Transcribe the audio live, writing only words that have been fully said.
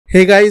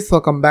Hey guys,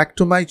 welcome back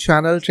to my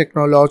channel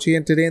Tricknology,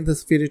 and today in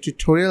this video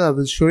tutorial I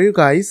will show you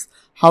guys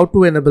how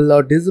to enable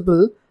or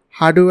disable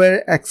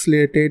hardware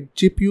accelerated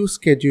GPU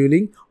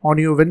scheduling on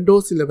your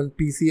Windows 11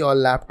 PC or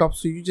laptop.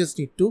 So you just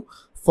need to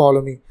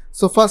follow me.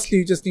 So firstly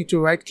you just need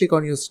to right click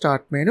on your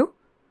start menu,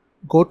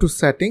 go to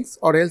settings,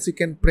 or else you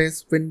can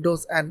press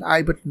Windows and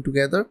I button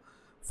together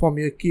from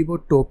your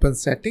keyboard to open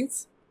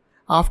settings.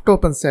 After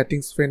open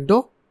settings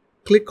window,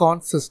 click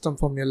on system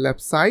from your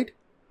left side.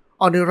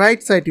 On your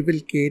right side, you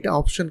will get an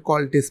option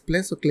called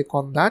display. So click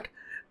on that.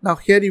 Now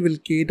here you will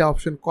get an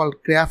option called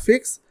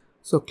graphics.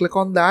 So click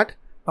on that.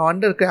 Now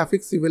under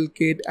graphics, you will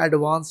get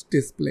advanced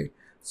display.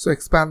 So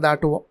expand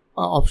that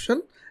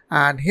option.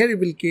 And here you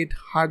will get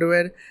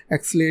hardware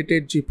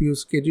accelerated GPU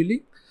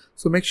scheduling.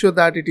 So make sure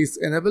that it is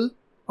enabled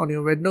on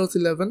your Windows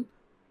 11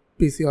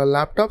 PC or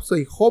laptop. So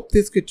I hope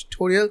this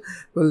tutorial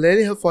will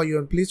really help for you,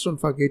 and please don't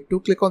forget to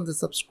click on the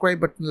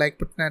subscribe button, like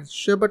button and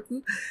share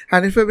button.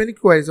 And if you have any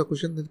queries or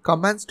questions, then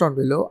comments down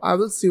below. I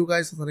will see you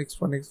guys in the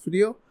next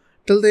video.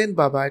 Till then,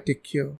 bye bye, take care.